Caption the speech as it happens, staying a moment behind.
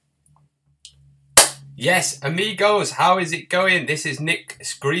Yes, amigos, how is it going? This is Nick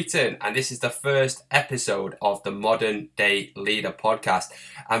Screeton, and this is the first episode of the Modern Day Leader podcast.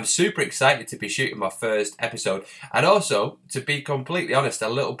 I'm super excited to be shooting my first episode, and also, to be completely honest, a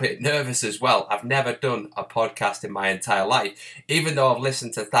little bit nervous as well. I've never done a podcast in my entire life, even though I've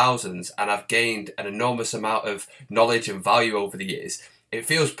listened to thousands and I've gained an enormous amount of knowledge and value over the years. It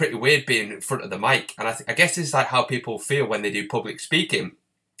feels pretty weird being in front of the mic, and I guess it's like how people feel when they do public speaking.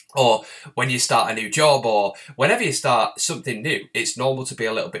 Or when you start a new job, or whenever you start something new, it's normal to be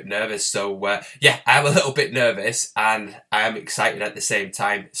a little bit nervous. So I'm a little bit nervous, and I am excited at the same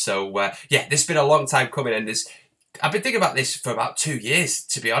time. So this has been a long time coming, and I've been thinking about this for about 2 years,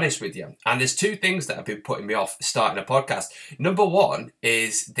 to be honest with you. And there's two things that have been putting me off starting a podcast. Number one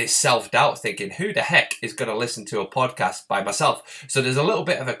is this self-doubt, thinking, who the heck is going to listen to a podcast by myself? So there's a little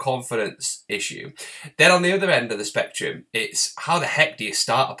bit of a confidence issue. Then on the other end of the spectrum, it's how the heck do you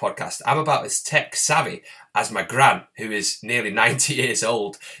start a podcast? I'm about as tech savvy as my gran, who is nearly 90 years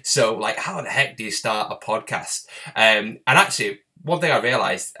old. So how the heck do you start a podcast? And actually, one thing I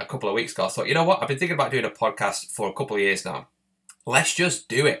realised a couple of weeks ago, I thought, you know what? I've been thinking about doing a podcast for a couple of years now. Let's just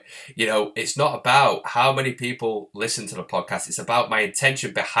do it. It's not about how many people listen to the podcast. It's about my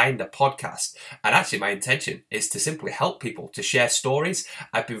intention behind the podcast. And actually, my intention is to simply help people, to share stories.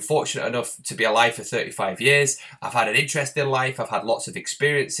 I've been fortunate enough to be alive for 35 years. I've had an interesting life. I've had lots of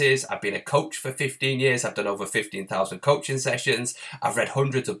experiences. I've been a coach for 15 years. I've done over 15,000 coaching sessions. I've read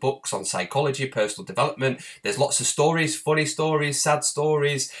hundreds of books on psychology, personal development. There's lots of stories, funny stories, sad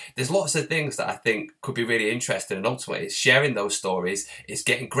stories. There's lots of things that I think could be really interesting. And ultimately, it's sharing those stories. Is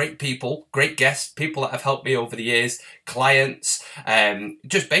getting great people, great guests, people that have helped me over the years, clients,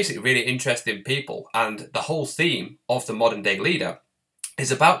 just basically really interesting people. And the whole theme of the Modern Day Leader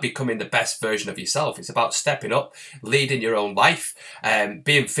is about becoming the best version of yourself. It's about stepping up, leading your own life,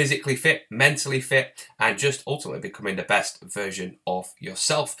 being physically fit, mentally fit, and just ultimately becoming the best version of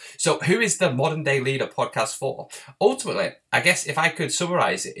yourself. So who is the Modern Day Leader podcast for? Ultimately, I guess if I could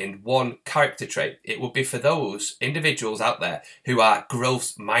summarize it in one character trait, it would be for those individuals out there who are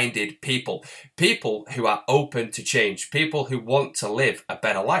growth-minded people who are open to change, people who want to live a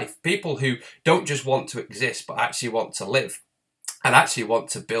better life, people who don't just want to exist, but actually want to live and actually want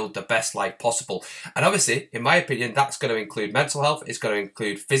to build the best life possible. And obviously, in my opinion, that's going to include mental health, it's going to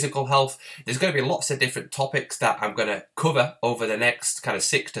include physical health. There's going to be lots of different topics that I'm going to cover over the next kind of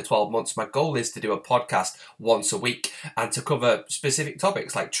 6 to 12 months. My goal is to do a podcast once a week and to cover specific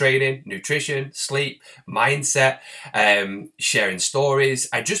topics like training, nutrition, sleep, mindset, sharing stories,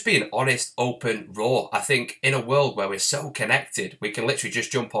 and just being honest, open, raw. I think in a world where we're so connected, we can literally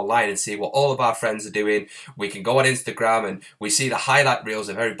just jump online and see what all of our friends are doing. We can go on Instagram and we see the highlight reels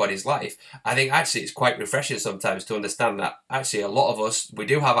of everybody's life. I think actually it's quite refreshing sometimes to understand that actually a lot of us, we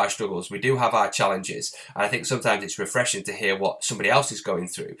do have our struggles, we do have our challenges, and I think sometimes it's refreshing to hear what somebody else is going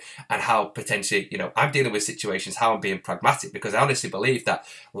through and how potentially, I'm dealing with situations, how I'm being pragmatic, because I honestly believe that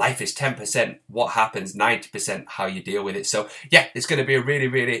life is 10% what happens, 90% how you deal with it. So yeah, it's going to be a really,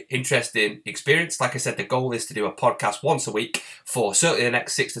 really interesting experience. Like I said, the goal is to do a podcast once a week for certainly the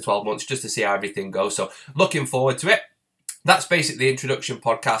next 6 to 12 months just to see how everything goes. So looking forward to it. That's basically the introduction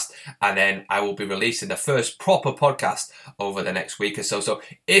podcast, and then I will be releasing the first proper podcast over the next week or so. So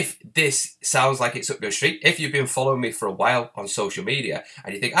if this sounds like it's up your street, if you've been following me for a while on social media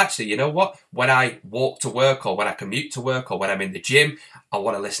and you think, actually, you know what, when I walk to work or when I commute to work or when I'm in the gym, I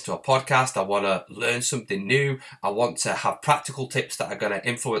want to listen to a podcast, I want to learn something new, I want to have practical tips that are going to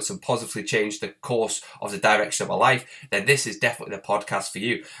influence and positively change the course of the direction of my life, then this is definitely the podcast for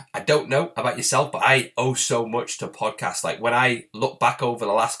you. I don't know about yourself, but I owe so much to podcasts. Like when I look back over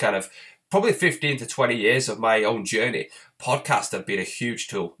the last kind of probably 15 to 20 years of my own journey, podcasts have been a huge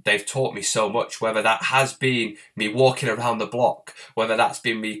tool. They've taught me so much, whether that has been me walking around the block, whether that's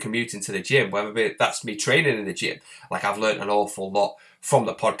been me commuting to the gym, whether that's me training in the gym. I've learned an awful lot from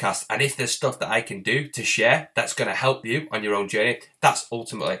the podcast. And if there's stuff that I can do to share that's going to help you on your own journey, that's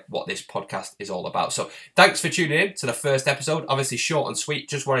ultimately what this podcast is all about. So thanks for tuning in to the first episode. Obviously short and sweet,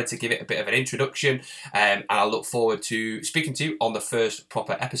 just wanted to give it a bit of an introduction, and I look forward to speaking to you on the first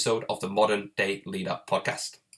proper episode of the Modern Day Leader podcast.